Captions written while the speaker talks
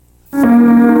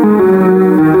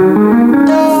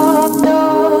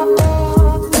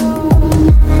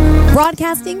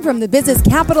Broadcasting from the business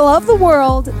capital of the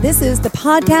world, this is the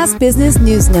Podcast Business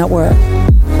News Network.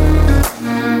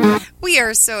 We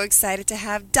are so excited to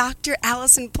have Dr.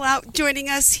 Alison Plaut joining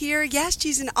us here. Yes,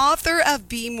 she's an author of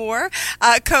Be More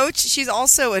Coach. She's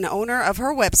also an owner of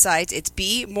her website. It's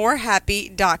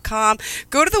bemorehappy.com.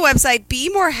 Go to the website,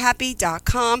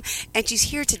 bemorehappy.com, and she's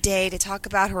here today to talk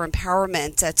about her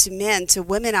empowerment to men, to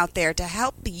women out there, to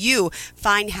help you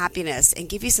find happiness and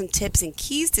give you some tips and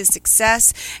keys to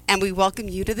success. And we welcome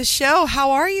you to the show.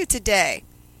 How are you today?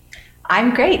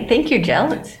 I'm great. Thank you,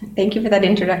 Jill. Thank you for that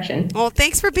introduction. Well,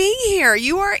 thanks for being here.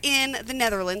 You are in the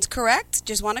Netherlands, correct?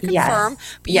 Just want to confirm.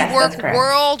 Yes, you work that's correct.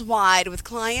 worldwide with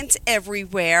clients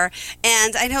everywhere.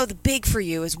 And I know the big for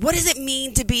you is, what does it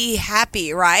mean to be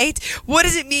happy, right? What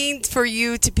does it mean for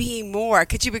you to be more?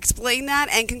 Could you explain that?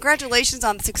 And congratulations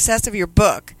on the success of your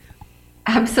book.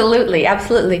 Absolutely,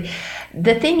 absolutely.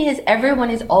 The thing is,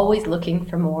 everyone is always looking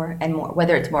for more and more,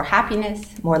 whether it's more happiness,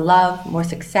 more love, more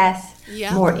success,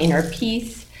 more inner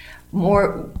peace,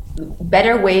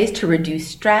 better ways to reduce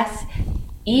stress.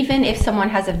 Even if someone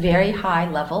has a very high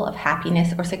level of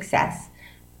happiness or success,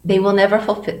 they will never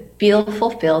feel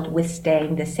fulfilled with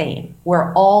staying the same.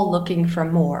 We're all looking for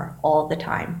more all the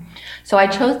time. So I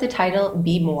chose the title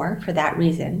Be More for that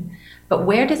reason. But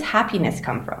where does happiness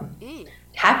come from?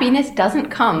 Happiness doesn't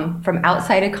come from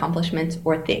outside accomplishments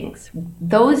or things.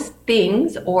 Those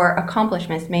things or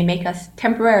accomplishments may make us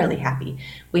temporarily happy.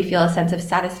 We feel a sense of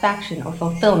satisfaction or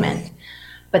fulfillment,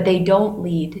 but they don't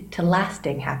lead to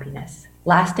lasting happiness.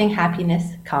 Lasting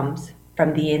happiness comes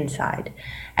from the inside.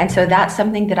 And so that's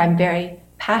something that I'm very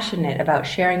passionate about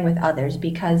sharing with others,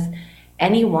 because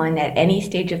anyone at any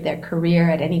stage of their career,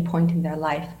 at any point in their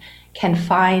life, can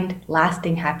find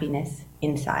lasting happiness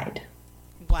inside.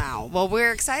 Wow. Well,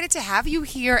 we're excited to have you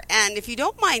here. And if you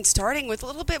don't mind starting with a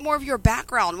little bit more of your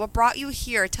background, what brought you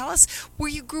here? Tell us where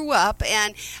you grew up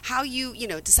and how you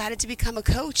decided to become a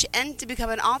coach and to become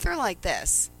an author like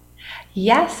this.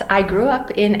 Yes, I grew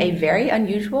up in a very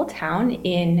unusual town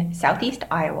in southeast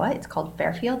Iowa. It's called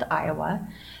Fairfield, Iowa.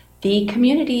 The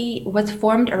community was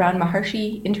formed around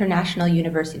Maharishi International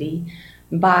University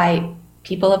by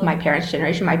people of my parents'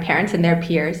 generation, my parents and their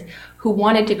peers, who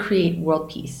wanted to create world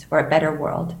peace or a better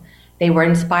world. They were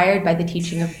inspired by the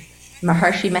teaching of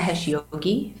Maharishi Mahesh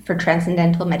Yogi for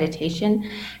transcendental meditation,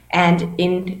 and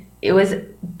it was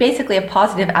basically a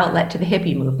positive outlet to the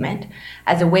hippie movement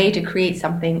as a way to create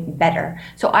something better.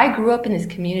 So I grew up in this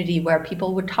community where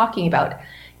people were talking about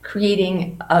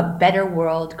creating a better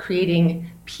world, creating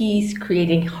peace,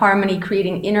 creating harmony,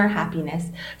 creating inner happiness.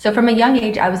 So from a young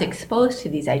age, I was exposed to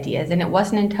these ideas. And it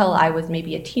wasn't until I was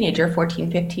maybe a teenager,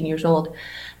 14, 15 years old,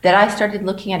 that I started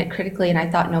looking at it critically. And I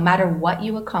thought, no matter what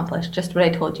you accomplish, just what I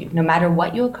told you, no matter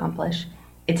what you accomplish,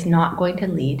 it's not going to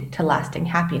lead to lasting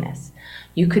happiness.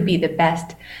 You could be the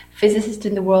best physicist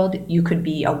in the world. You could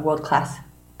be a world-class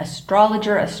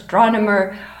astrologer,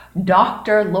 astronomer,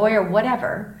 doctor, lawyer,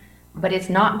 whatever. But it's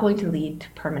not going to lead to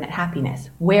permanent happiness.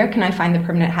 Where can I find the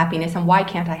permanent happiness, and why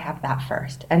can't I have that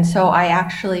first? And so I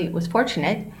actually was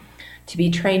fortunate to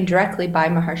be trained directly by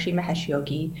Maharishi Mahesh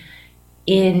Yogi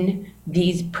in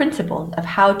these principles of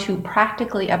how to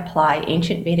practically apply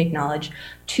ancient Vedic knowledge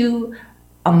to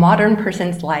a modern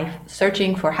person's life,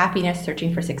 searching for happiness,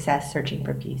 searching for success, searching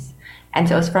for peace. And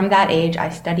so it was from that age I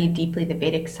studied deeply the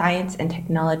Vedic science and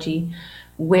technology,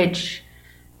 which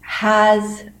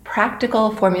has practical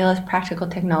formulas, practical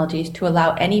technologies to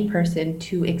allow any person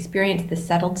to experience the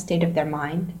settled state of their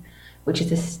mind, which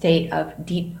is a state of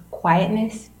deep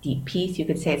quietness, deep peace. You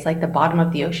could say it's like the bottom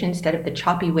of the ocean instead of the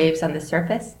choppy waves on the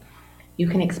surface. You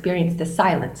can experience the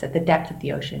silence at the depth of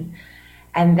the ocean.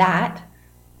 And that,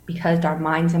 because our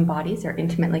minds and bodies are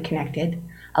intimately connected,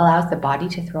 allows the body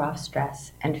to throw off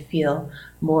stress and feel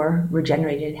more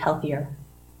regenerated, healthier,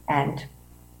 and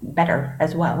better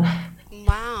as well.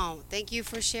 Wow. Thank you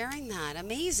for sharing that.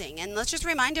 Amazing. And let's just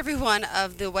remind everyone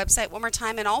of the website one more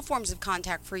time and all forms of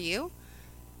contact for you.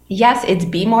 Yes, it's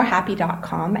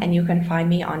bemorehappy.com, and you can find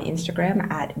me on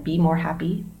Instagram at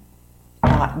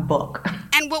bemorehappy.book.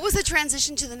 And what was the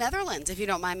transition to the Netherlands, if you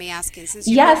don't mind me asking, since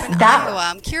you grew up in Iowa?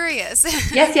 I'm curious.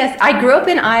 Yes. I grew up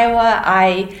in Iowa.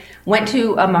 I went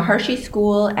to a Maharishi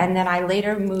school, and then I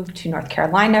later moved to North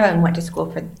Carolina and went to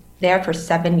school there for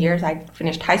 7 years. I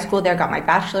finished high school there, got my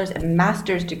bachelor's and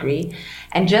master's degree.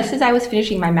 And just as I was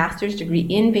finishing my master's degree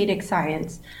in Vedic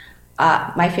science,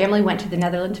 my family went to the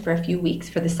Netherlands for a few weeks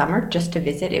for the summer just to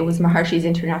visit. It was Maharishi's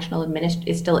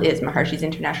it still is Maharishi's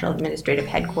International Administrative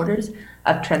Headquarters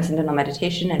of Transcendental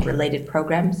Meditation and related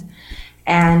programs.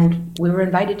 And we were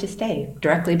invited to stay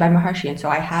directly by Maharishi. And so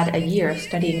I had a year of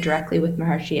studying directly with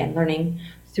Maharishi and learning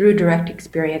through direct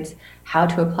experience how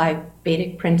to apply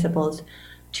Vedic principles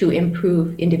to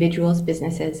improve individuals,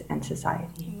 businesses, and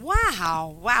society.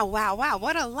 Wow, wow, wow, wow.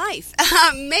 What a life.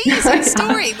 Amazing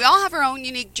story. We all have our own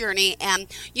unique journey. And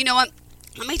you know what?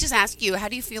 Let me just ask you, how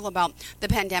do you feel about the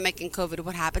pandemic and COVID?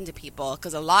 What happened to people?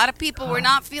 Because a lot of people were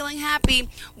not feeling happy.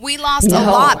 We lost a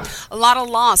lot of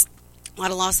loss. A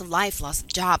lot of loss of life, loss of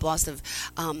job, loss of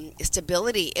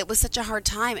stability. It was such a hard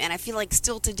time. And I feel like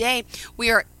still today we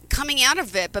are coming out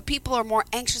of it, but people are more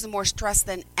anxious and more stressed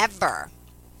than ever.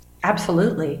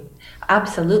 Absolutely.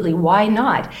 Absolutely. Why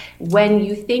not? When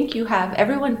you think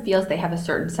everyone feels they have a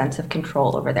certain sense of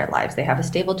control over their lives. They have a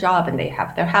stable job and they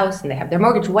have their house and they have their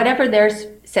mortgage, whatever their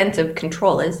sense of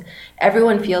control is,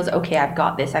 everyone feels, okay, I've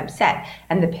got this, I'm set.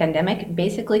 And the pandemic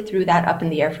basically threw that up in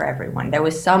the air for everyone. There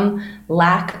was some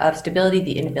lack of stability,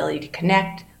 the inability to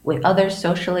connect with others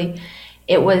socially.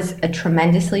 It was a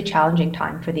tremendously challenging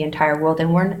time for the entire world,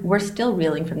 and we're still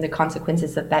reeling from the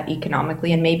consequences of that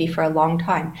economically and maybe for a long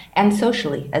time, and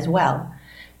socially as well.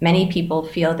 Many people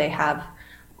feel they have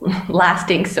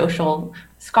lasting social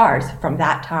scars from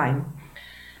that time.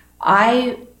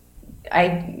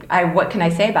 What can I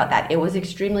say about that? It was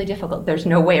extremely difficult. There's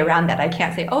no way around that. I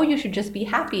can't say, oh, you should just be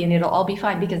happy and it'll all be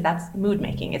fine, because that's mood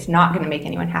making. It's not going to make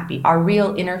anyone happy. Our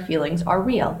real inner feelings are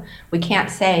real. We can't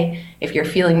say if you're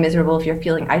feeling miserable, if you're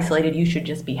feeling isolated, you should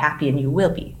just be happy, and you will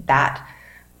be. That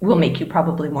will make you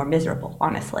probably more miserable,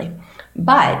 honestly.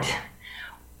 But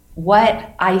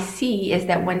what I see is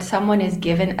that when someone is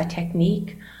given a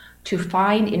technique to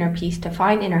find inner peace, to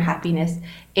find inner happiness,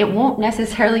 it won't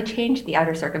necessarily change the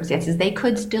outer circumstances. They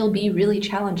could still be really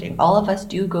challenging. All of us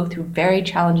do go through very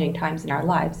challenging times in our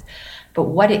lives. But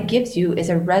what it gives you is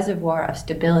a reservoir of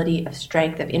stability, of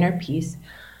strength, of inner peace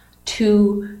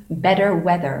to better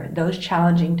weather those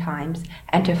challenging times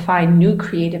and to find new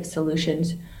creative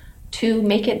solutions to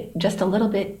make it just a little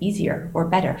bit easier or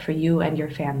better for you and your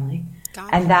family.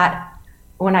 And that,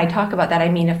 when I talk about that, I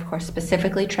mean, of course,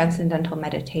 specifically transcendental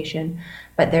meditation,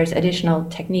 but there's additional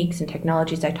techniques and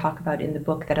technologies I talk about in the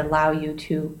book that allow you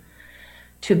to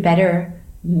better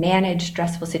manage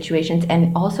stressful situations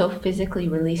and also physically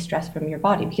release stress from your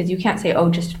body, because you can't say, oh,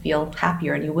 just feel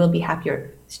happier and you will be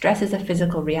happier. Stress is a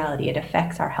physical reality. It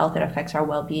affects our health. It affects our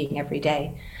well-being every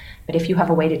day. But if you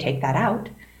have a way to take that out,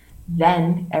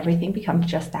 then everything becomes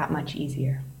just that much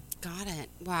easier. Got it.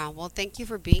 Wow. Well, thank you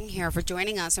for being here, for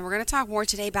joining us. And we're going to talk more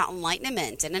today about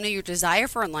enlightenment. And I know your desire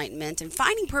for enlightenment and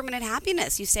finding permanent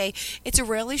happiness. You say it's a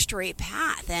really straight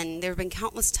path. And there have been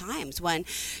countless times when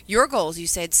your goals, you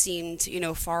said, seemed,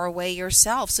 far away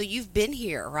yourself. So you've been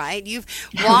here, right? You've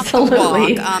walked the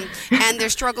walk. And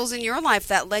there's struggles in your life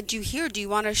that led you here. Do you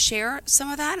want to share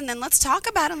some of that? And then let's talk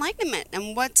about enlightenment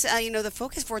and what, the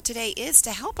focus for today is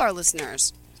to help our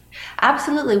listeners.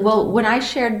 Absolutely. Well, when I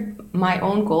shared my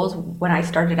own goals, when I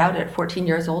started out at 14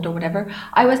 years old or whatever,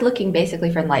 I was looking basically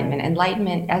for enlightenment.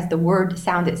 Enlightenment, as the word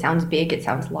sounds, it sounds big, it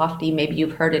sounds lofty. Maybe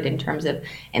you've heard it in terms of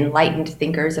enlightened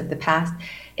thinkers of the past.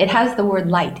 It has the word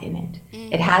light in it.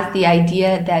 Mm-hmm. It has the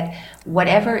idea that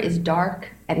whatever is dark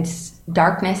and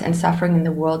darkness and suffering in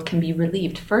the world can be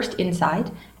relieved first inside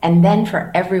and then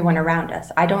for everyone around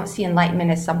us. I don't see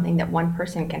enlightenment as something that one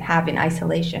person can have in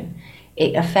isolation.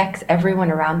 It affects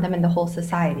everyone around them and the whole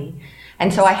society.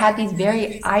 And so I had these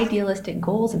very idealistic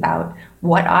goals about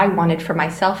what I wanted for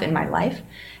myself in my life.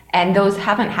 And those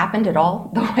haven't happened at all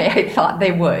the way I thought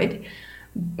they would.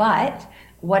 But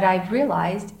what I've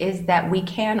realized is that we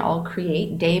can all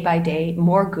create day by day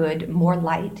more good, more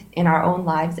light in our own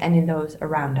lives and in those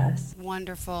around us.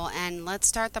 Wonderful. And let's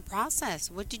start the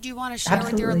process. What did you want to share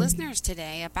with your listeners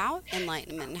today about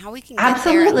enlightenment and how we can get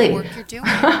there in the work you're doing?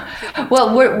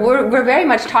 Well, we're very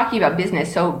much talking about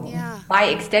business. So by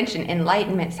extension,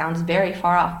 enlightenment sounds very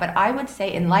far off. But I would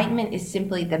say enlightenment is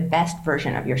simply the best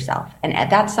version of yourself. And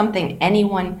that's something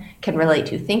anyone can relate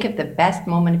to. Think of the best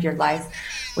moment of your life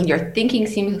when your thinking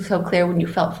seemed so clear, when you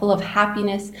felt full of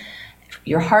happiness.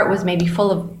 Your heart was maybe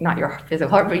full of, not your physical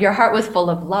heart, but your heart was full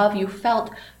of love. You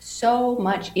felt so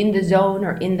much in the zone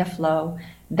or in the flow.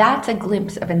 That's a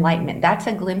glimpse of enlightenment. That's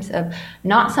a glimpse of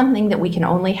not something that we can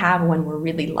only have when we're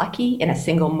really lucky in a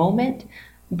single moment,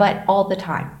 but all the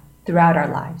time throughout our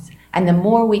lives. And the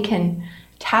more we can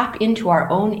tap into our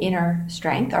own inner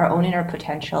strength, our own inner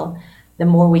potential, the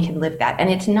more we can live that.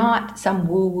 And it's not some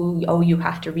woo-woo, oh, you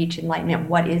have to reach enlightenment.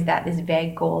 What is that, this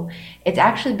vague goal? It's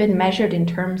actually been measured in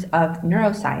terms of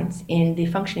neuroscience in the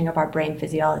functioning of our brain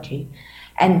physiology.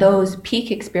 And those peak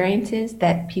experiences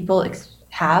that people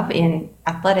have in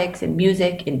athletics, in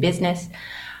music, in business,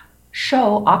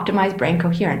 show optimized brain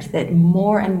coherence, that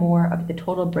more and more of the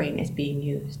total brain is being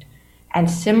used. And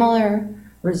similar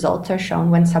results are shown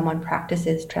when someone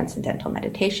practices transcendental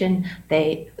meditation.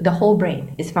 The whole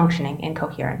brain is functioning in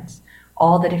coherence,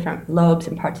 all the different lobes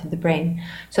and parts of the brain.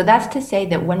 So that's to say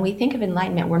that when we think of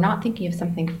enlightenment, we're not thinking of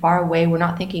something far away. We're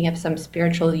not thinking of some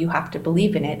spiritual, you have to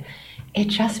believe in it. It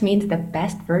just means the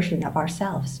best version of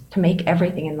ourselves to make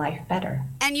everything in life better.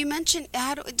 And you mentioned,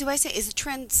 is it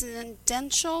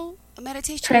transcendental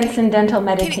meditation? Transcendental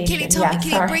meditation. Can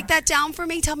you break that down for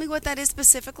me? Tell me what that is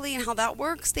specifically and how that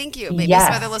works. Thank you. Maybe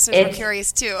some other listeners were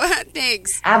curious too.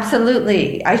 Thanks.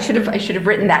 Absolutely. I should have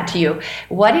written that to you.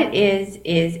 What it is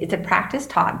it's a practice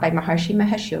taught by Maharishi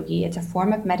Mahesh Yogi. It's a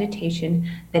form of meditation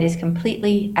that is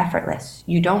completely effortless.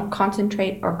 You don't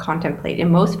concentrate or contemplate. In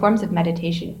most forms of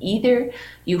meditation, either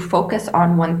you focus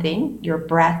on one thing, your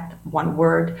breath, one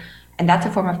word, and that's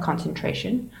a form of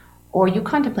concentration, or you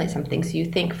contemplate something. So you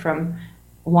think from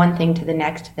one thing to the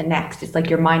next. It's like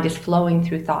your mind is flowing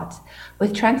through thoughts.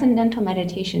 With transcendental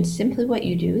meditation, simply what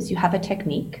you do is you have a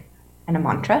technique and a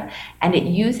mantra, and it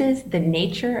uses the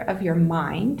nature of your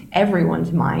mind,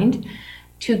 everyone's mind,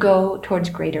 to go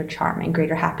towards greater charm and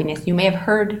greater happiness. You may have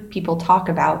heard people talk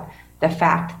about the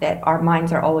fact that our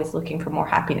minds are always looking for more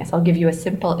happiness. I'll give you a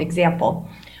simple example.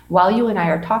 While you and I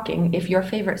are talking, if your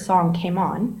favorite song came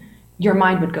on, your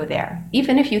mind would go there.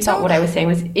 Even if you thought what I was saying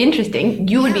was interesting,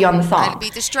 you would be on the song. I'd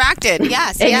be distracted.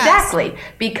 Yes. Exactly. Yes.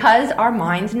 Because our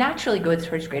minds naturally go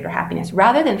towards greater happiness.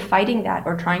 Rather than fighting that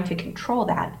or trying to control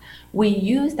that, we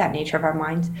use that nature of our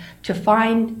minds to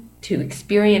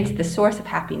experience the source of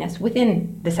happiness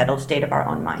within the settled state of our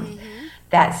own mind. Mm-hmm.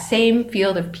 That same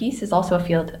field of peace is also a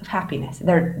field of happiness.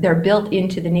 They're built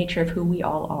into the nature of who we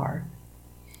all are.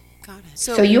 Got it.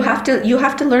 So you have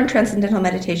to learn transcendental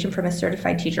meditation from a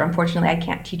certified teacher. Unfortunately, I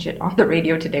can't teach it on the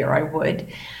radio today, or I would.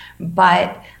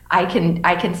 But I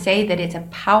can say that it's a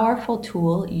powerful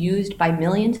tool used by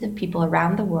millions of people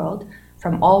around the world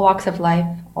from all walks of life,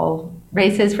 all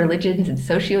races, religions, and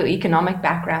socioeconomic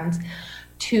backgrounds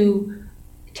to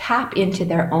tap into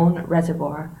their own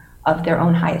reservoir of their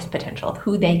own highest potential, of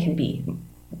who they can be,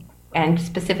 and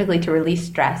specifically to release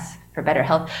stress for better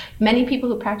health. Many people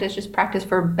who practice just practice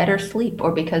for better sleep,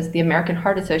 or because the American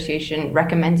Heart Association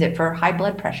recommends it for high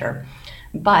blood pressure,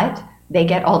 but they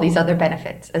get all these other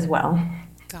benefits as well.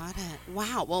 Got it.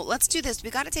 Wow. Well, let's do this.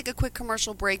 We got to take a quick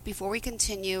commercial break before we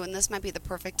continue, and this might be the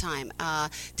perfect time.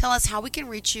 Tell us how we can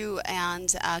reach you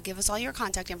and give us all your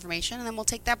contact information, and then we'll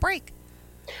take that break.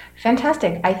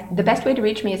 Fantastic. The best way to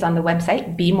reach me is on the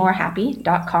website,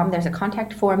 bemorehappy.com. There's a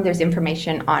contact form. There's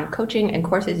information on coaching and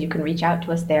courses. You can reach out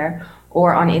to us there,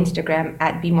 or on Instagram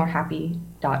at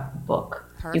bemorehappy.book.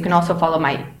 Perfect. You can also follow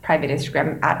my private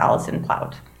Instagram at Alison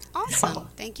Plaut. Awesome.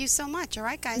 Thank you so much. All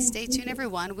right, guys, stay tuned,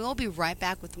 everyone. We'll be right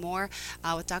back with more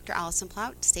with Dr. Alison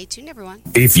Plaut. Stay tuned, everyone.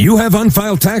 If you have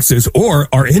unfiled taxes or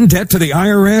are in debt to the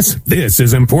IRS, this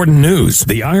is important news.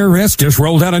 The IRS just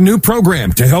rolled out a new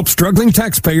program to help struggling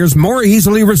taxpayers more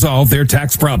easily resolve their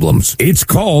tax problems. It's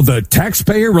called the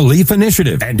Taxpayer Relief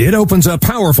Initiative, and it opens up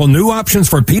powerful new options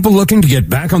for people looking to get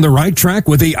back on the right track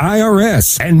with the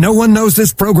IRS. And no one knows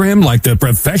this program like the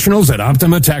professionals at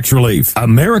Optima Tax Relief,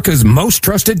 America's most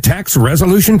trusted tax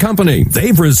resolution company.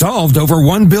 They've resolved over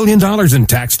 $1 billion in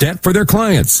tax debt for their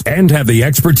clients and have the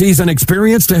expertise and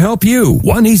experience to help you.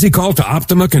 One easy call to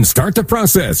Optima can start the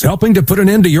process, helping to put an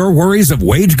end to your worries of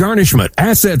wage garnishment,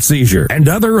 asset seizure, and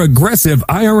other aggressive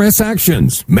IRS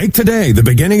actions. Make today the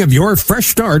beginning of your fresh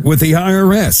start with the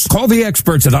IRS. Call the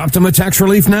experts at Optima Tax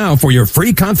Relief now for your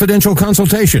free confidential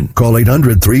consultation. Call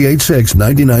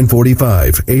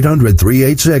 800-386-9945.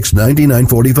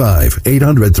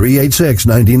 800-386-9945.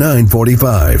 800-386-9945.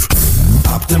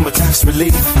 Optima Tax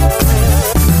Relief.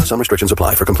 Some restrictions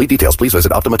apply. For complete details, please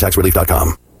visit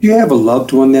OptimaTaxRelief.com. You have a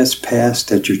loved one that's passed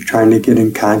that you're trying to get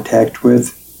in contact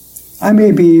with? I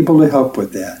may be able to help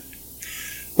with that.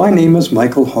 My name is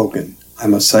Michael Hogan.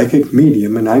 I'm a psychic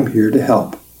medium, and I'm here to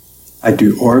help. I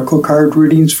do oracle card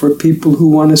readings for people who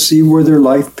want to see where their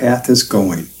life path is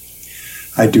going.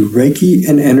 I do Reiki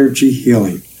and energy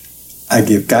healing. I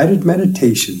give guided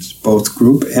meditations, both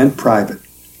group and private.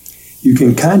 You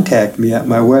can contact me at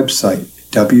my website,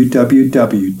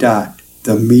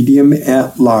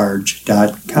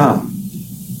 www.themediumatlarge.com.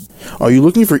 Are you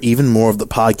looking for even more of the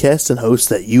podcasts and hosts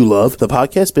that you love? The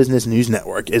Podcast Business News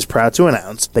Network is proud to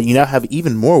announce that you now have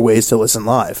even more ways to listen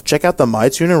live. Check out the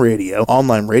MyTuner Radio,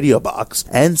 online radio box,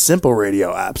 and Simple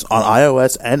Radio apps on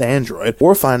iOS and Android,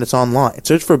 or find us online.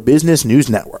 Search for Business News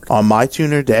Network on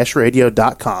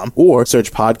mytuner-radio.com, or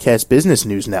search Podcast Business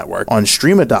News Network on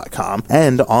streama.com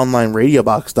and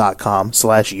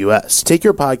onlineradiobox.com/US. Take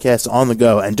your podcast on the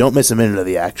go and don't miss a minute of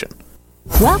the action.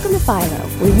 Welcome to Philo,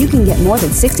 where you can get more than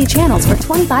 60 channels for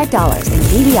 $25 and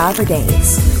DVR for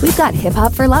days. We've got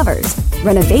hip-hop for lovers,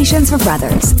 renovations for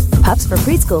brothers, pups for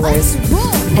preschoolers,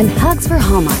 and hugs for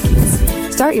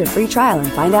Hallmarkies. Start your free trial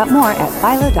and find out more at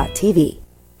philo.tv.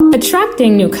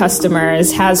 Attracting new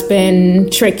customers has been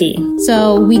tricky.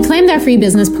 So we claimed our free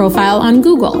business profile on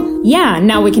Google. Yeah,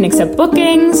 now we can accept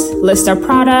bookings, list our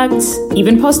products,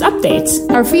 even post updates.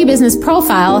 Our free business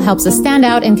profile helps us stand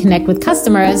out and connect with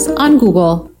customers on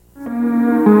Google.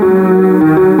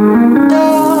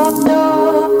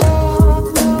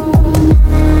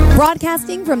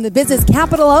 Broadcasting from the business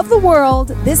capital of the world,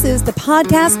 this is the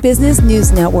Podcast Business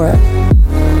News Network.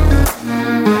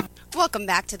 Welcome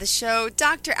back to the show.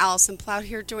 Dr. Alison Plaut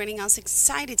here joining us.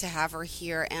 Excited to have her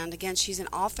here. And again, she's an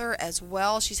author as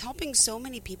well. She's helping so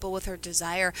many people with her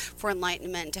desire for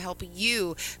enlightenment to help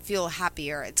you feel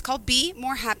happier. It's called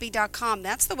BeMoreHappy.com.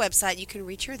 That's the website. You can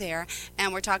reach her there.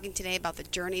 And we're talking today about the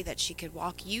journey that she could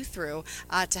walk you through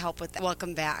to help with that.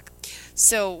 Welcome back.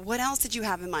 So what else did you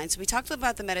have in mind? So we talked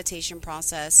about the meditation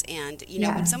process, and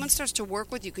when someone starts to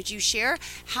work with you, could you share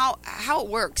how it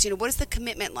works? What is the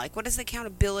commitment like? What is the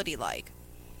accountability like?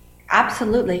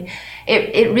 Absolutely.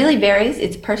 It really varies.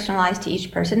 It's personalized to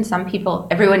each person.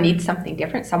 Everyone needs something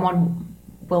different. Someone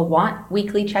will want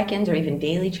weekly check-ins or even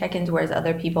daily check-ins, whereas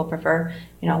other people prefer,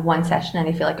 one session and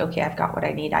they feel like, okay, I've got what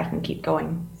I need. I can keep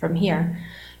going from here.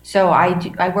 So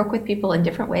I work with people in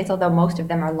different ways, although most of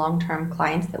them are long-term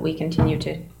clients that we continue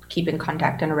to keep in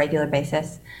contact on a regular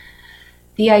basis.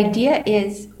 The idea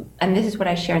is, and this is what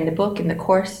I share in the book, in the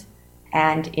course,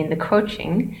 and in the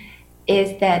coaching,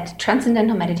 is that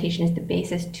transcendental meditation is the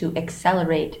basis to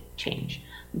accelerate change.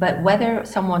 But whether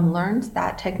someone learns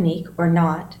that technique or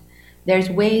not, there's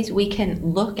ways we can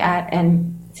look at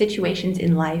and situations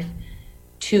in life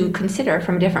to consider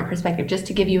from a different perspective. Just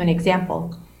to give you an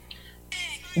example,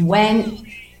 when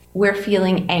we're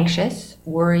feeling anxious,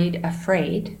 worried,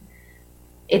 afraid,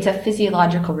 it's a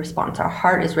physiological response. Our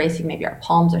heart is racing, maybe our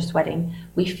palms are sweating.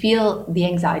 We feel the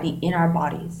anxiety in our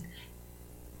bodies.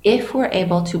 If we're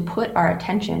able to put our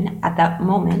attention at that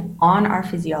moment on our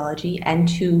physiology and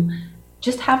to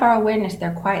just have our awareness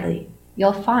there quietly,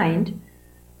 you'll find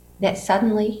that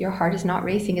suddenly your heart is not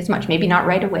racing as much. Maybe not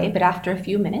right away, but after a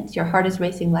few minutes, your heart is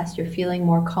racing less, you're feeling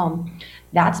more calm.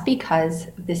 That's because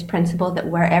this principle that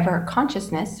wherever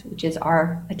consciousness, which is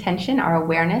our attention, our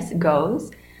awareness goes,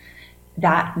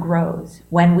 that grows.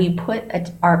 When we put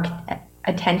our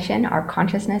attention, our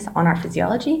consciousness on our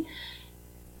physiology,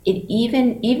 it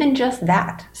even just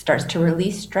that starts to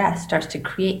release stress, starts to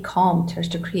create calm, starts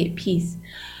to create peace.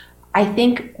 I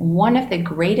think one of the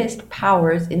greatest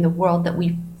powers in the world that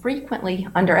we frequently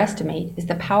underestimate is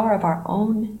the power of our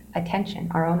own attention,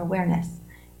 our own awareness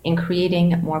in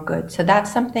creating more good. So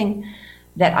that's something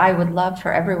that I would love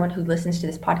for everyone who listens to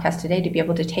this podcast today to be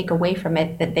able to take away from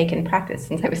it that they can practice.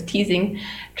 Since I was teasing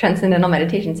transcendental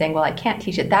meditation, saying, well, I can't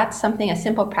teach it. That's something, a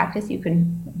simple practice you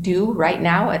can do right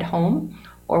now at home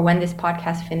or when this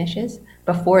podcast finishes,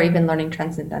 before even learning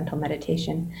transcendental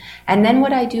meditation. And then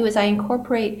what I do is I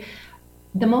incorporate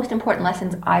the most important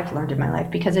lessons I've learned in my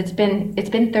life, because it's been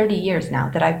 30 years now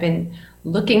that I've been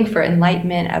looking for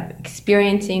enlightenment,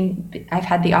 I've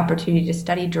had the opportunity to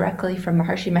study directly from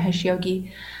Maharishi Mahesh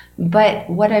Yogi. But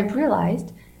what I've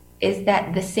realized is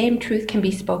that the same truth can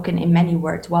be spoken in many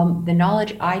words. While the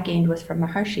knowledge I gained was from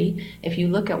Maharishi, if you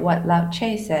look at what Plaut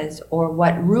says, or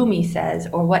what Rumi says,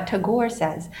 or what Tagore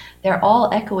says, they're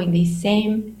all echoing these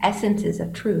same essences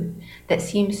of truth that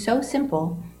seem so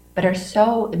simple, but are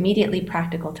so immediately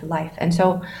practical to life. And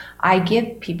so I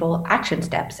give people action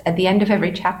steps at the end of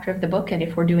every chapter of the book. And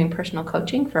if we're doing personal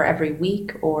coaching for every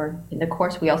week, or in the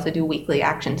course, we also do weekly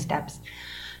action steps.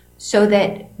 So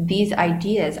that these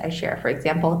ideas I share, for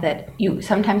example, that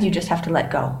sometimes you just have to let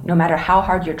go. No matter how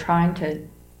hard you're trying to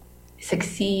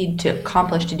succeed, to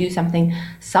accomplish, to do something,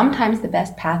 sometimes the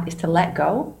best path is to let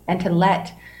go and to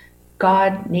let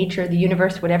God, nature, the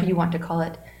universe, whatever you want to call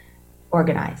it,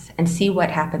 organize and see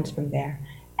what happens from there.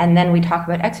 And then we talk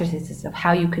about exercises of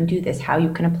how you can do this, how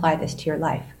you can apply this to your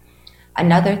life.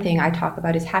 Another thing I talk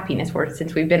about is happiness,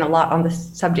 since we've been a lot on the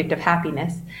subject of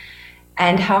happiness,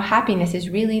 and how happiness is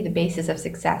really the basis of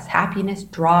success. Happiness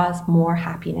draws more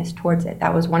happiness towards it.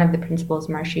 That was one of the principles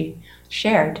Maharishi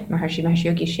Mahesh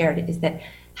Yogi shared, is that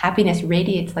happiness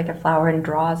radiates like a flower and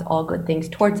draws all good things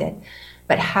towards it.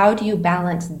 But how do you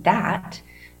balance that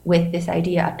with this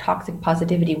idea of toxic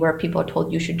positivity, where people are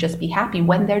told you should just be happy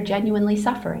when they're genuinely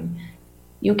suffering?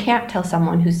 You can't tell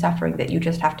someone who's suffering that you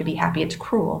just have to be happy. It's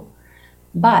cruel.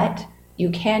 But you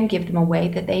can give them a way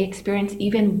that they experience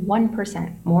even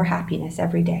 1% more happiness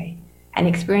every day. And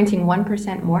experiencing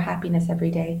 1% more happiness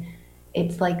every day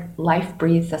it's like life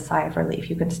breathes a sigh of relief.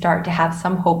 You can start to have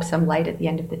some hope, some light at the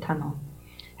end of the tunnel.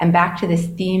 And back to this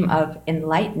theme of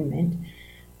enlightenment,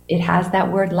 it has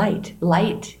that word light.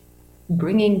 Light,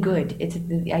 bringing good. It's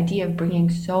the idea of bringing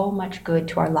so much good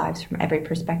to our lives from every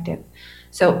perspective.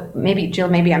 So maybe, Jill,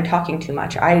 maybe I'm talking too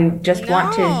much. I just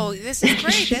want to... No, this is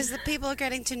great. The people are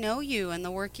getting to know you and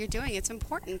the work you're doing. It's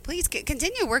important. Please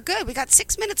continue. We're good. We got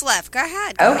 6 minutes left. Go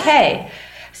ahead. Okay.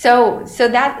 So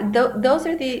that those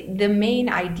are the main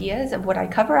ideas of what I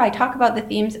cover. I talk about the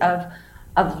themes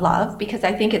of love because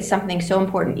I think it's something so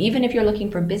important. Even if you're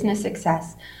looking for business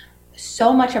success,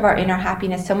 so much of our inner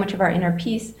happiness, so much of our inner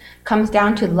peace comes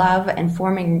down to love and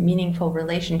forming meaningful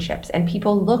relationships. And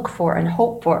people look for and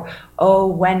hope for,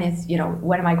 when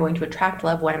am I going to attract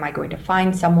love? When am I going to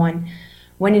find someone?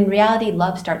 When in reality,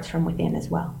 love starts from within as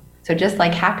well. So just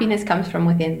like happiness comes from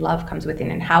within, love comes within.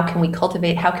 And how can we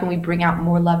cultivate, how can we bring out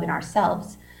more love in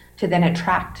ourselves to then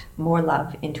attract more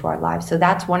love into our lives? So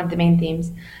that's one of the main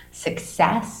themes.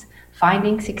 Success,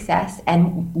 finding success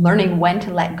and learning when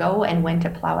to let go and when to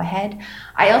plow ahead.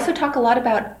 I also talk a lot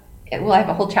about, I have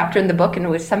a whole chapter in the book, and it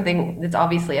was something that's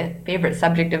obviously a favorite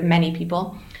subject of many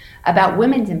people, about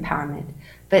women's empowerment.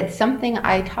 But something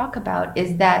I talk about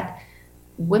is that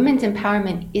women's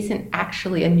empowerment isn't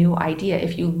actually a new idea.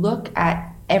 If you look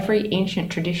at every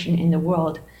ancient tradition in the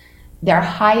world, their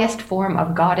highest form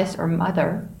of goddess or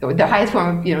mother, or their highest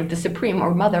form of, the supreme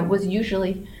or mother, was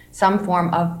usually some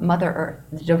form of Mother Earth,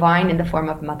 the divine in the form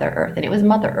of Mother Earth. And it was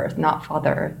Mother Earth, not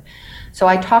Father Earth. So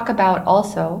I talk about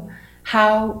also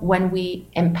how when we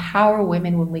empower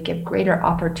women, when we give greater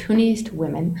opportunities to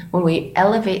women, when we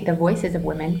elevate the voices of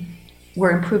women,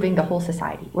 we're improving the whole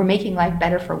society. We're making life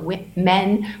better for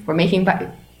men. We're making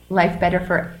life better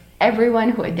for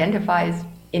everyone who identifies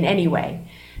in any way.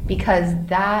 Because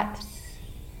that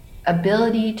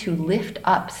ability to lift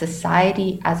up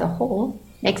society as a whole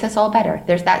makes us all better.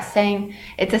 There's that saying,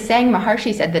 it's a saying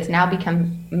Maharishi said that's now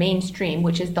become mainstream,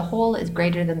 which is the whole is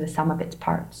greater than the sum of its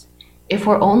parts. If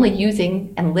we're only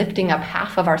using and lifting up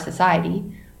half of our society,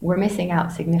 we're missing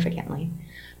out significantly.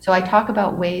 So I talk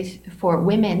about ways for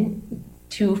women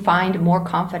to find more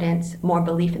confidence, more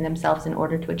belief in themselves in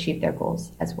order to achieve their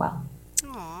goals as well.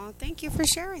 Thank you for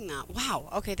sharing that. Wow.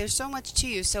 Okay, there's so much to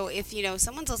you. So if,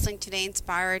 someone's listening today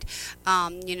inspired,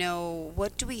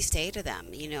 what do we say to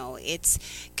them?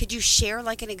 Could you share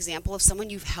like an example of someone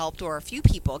you've helped or a few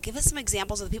people? Give us some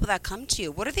examples of the people that come to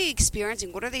you. What are they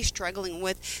experiencing? What are they struggling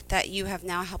with that you have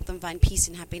now helped them find peace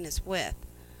and happiness with?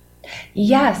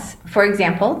 Yes. For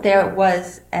example, there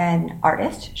was an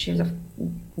artist. She was a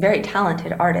very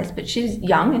talented artist, but she was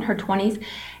young, in her 20s,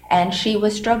 and she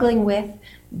was struggling with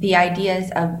the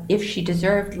ideas of if she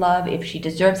deserved love, if she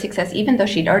deserved success, even though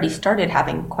she'd already started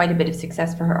having quite a bit of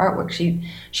success for her artwork,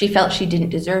 she felt she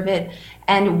didn't deserve it.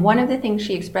 And one of the things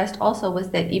she expressed also was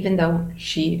that even though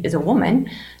she is a woman,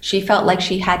 she felt like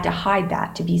she had to hide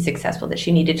that to be successful, that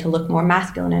she needed to look more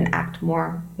masculine and act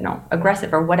more,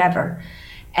 aggressive or whatever.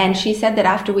 And she said that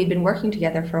after we'd been working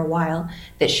together for a while,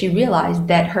 that she realized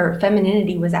that her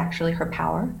femininity was actually her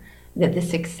power, that the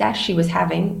success she was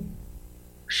having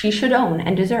she should own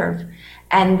and deserve,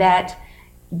 and that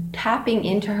tapping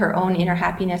into her own inner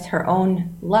happiness, her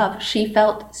own love, she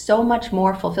felt so much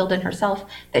more fulfilled in herself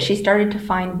that she started to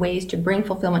find ways to bring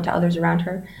fulfillment to others around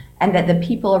her, and that the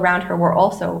people around her were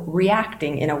also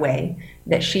reacting in a way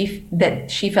that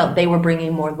she felt they were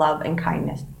bringing more love and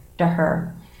kindness to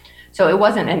her. So it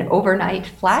wasn't an overnight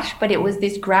flash, but it was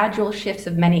these gradual shifts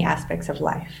of many aspects of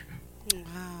life.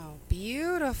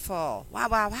 Beautiful.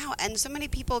 Wow. And so many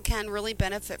people can really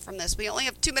benefit from this. We only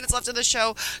have 2 minutes left of the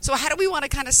show. So how do we want to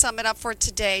kind of sum it up for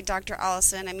today, Dr.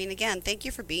 Alison? I mean, again, thank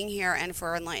you for being here and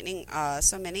for enlightening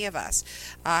so many of us.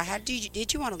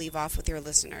 Did you want to leave off with your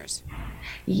listeners?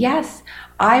 Yes.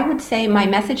 I would say my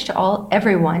message to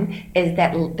everyone is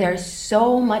that there's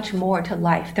so much more to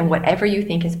life than whatever you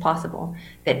think is possible.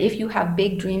 That if you have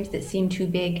big dreams that seem too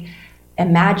big,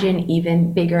 imagine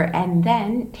even bigger, and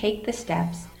then take the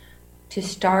steps to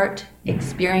start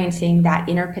experiencing that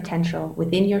inner potential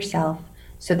within yourself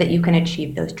so that you can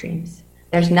achieve those dreams.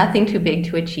 There's nothing too big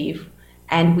to achieve,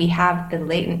 and we have the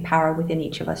latent power within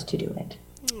each of us to do it.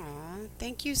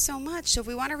 Thank you so much. So if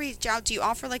we want to reach out, do you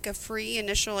offer like a free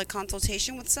initial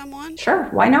consultation with someone? Sure.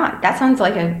 Why not? That sounds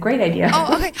like a great idea.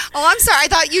 Oh, okay. Oh, I'm sorry. I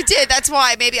thought you did. That's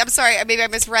why. I'm sorry. Maybe I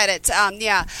misread it.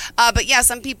 But yeah,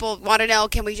 some people want to know,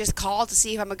 can we just call to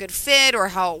see if I'm a good fit or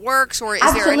how it works? Or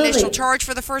is there an initial charge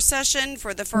for the first session,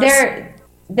 for the first?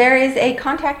 There is a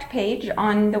contact page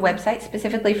on the website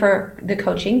specifically for the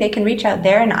coaching. They can reach out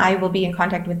there and I will be in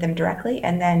contact with them directly,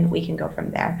 and then we can go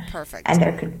from there. Perfect. And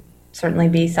there could certainly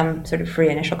be some sort of free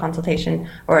initial consultation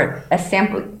or a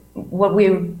sample. What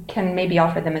we can maybe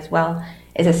offer them as well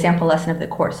is a sample lesson of the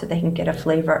course so they can get a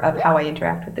flavor of how I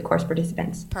interact with the course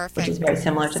participants. Perfect. Which is very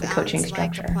similar to the coaching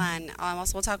structure. Like a plan.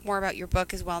 Also, we'll talk more about your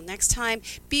book as well next time.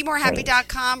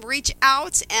 BeMoreHappy.com. Reach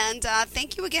out, and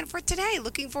thank you again for today.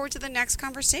 Looking forward to the next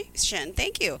conversation.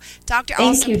 Thank you. Dr.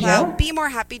 Alison Plaut,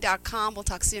 BeMoreHappy.com. We'll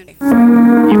talk soon.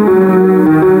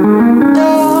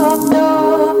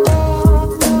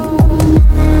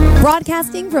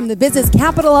 Broadcasting from the business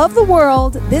capital of the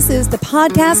world, this is the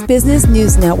Podcast Business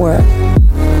News Network.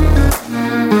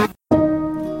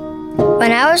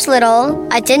 When I was little,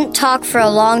 I didn't talk for a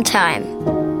long time.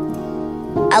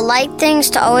 I liked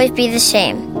things to always be the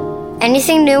same.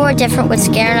 Anything new or different would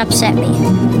scare and upset me.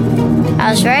 I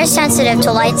was very sensitive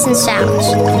to lights and sounds.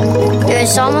 It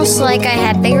was almost like I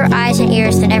had bigger eyes and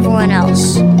ears than everyone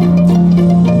else.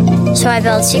 So I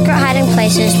built secret hiding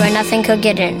places where nothing could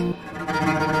get in.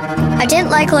 I didn't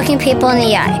like looking people in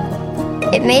the eye.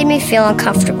 It made me feel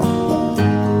uncomfortable.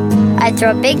 I'd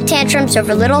throw big tantrums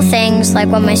over little things like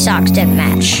when my socks didn't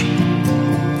match.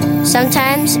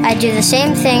 Sometimes I'd do the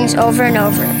same things over and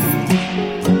over.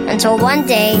 Until one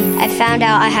day, I found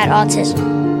out I had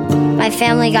autism. My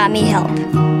family got me help.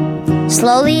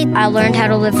 Slowly, I learned how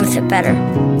to live with it better.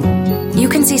 You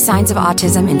can see signs of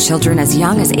autism in children as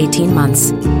young as 18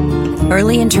 months.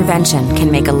 Early intervention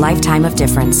can make a lifetime of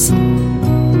difference.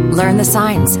 Learn the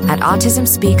signs at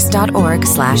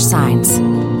autismspeaks.org/signs.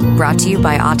 Brought to you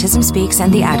by Autism Speaks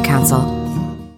and the Ad Council.